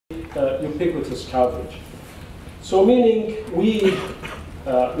ubiquitous coverage. So meaning we,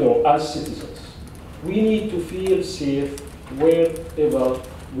 as citizens, we need to feel safe wherever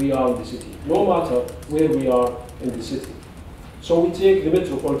we are in the city, no matter where we are in the city. So we take the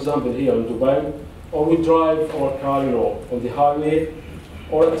metro, for example, here in Dubai, or we drive our car, on the highway,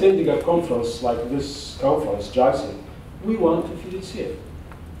 or attending a conference like this conference, Gisec. We want to feel safe.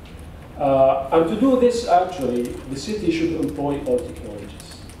 And to do this, actually, the city should employ all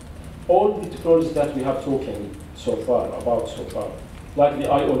technologies. All the technologies that we have talking so far, like the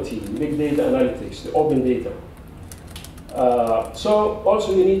IoT, big data analytics, the open data. So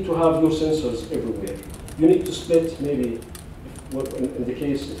also you need to have your sensors everywhere. You need to split maybe, in the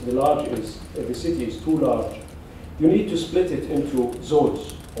case if the city is too large, you need to split it into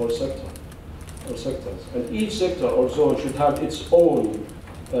zones or sectors. And each sector or zone should have its own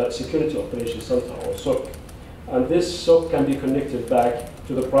security operations center or SOC. And this SOC can be connected back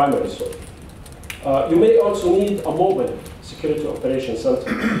to the primary SOC. You may also need a mobile security operations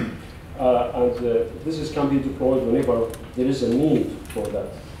center. This can be deployed whenever there is a need for that.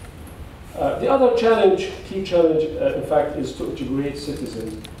 The other key challenge, in fact, is to integrate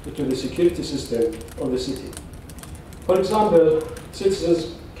citizens into the security system of the city. For example,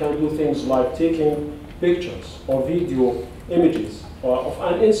 citizens can do things like taking pictures or video images of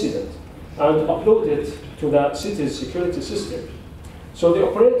an incident and upload it to the city's security system. So the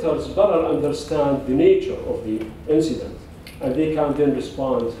operators better understand the nature of the incident, and they can then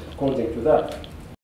respond according to that.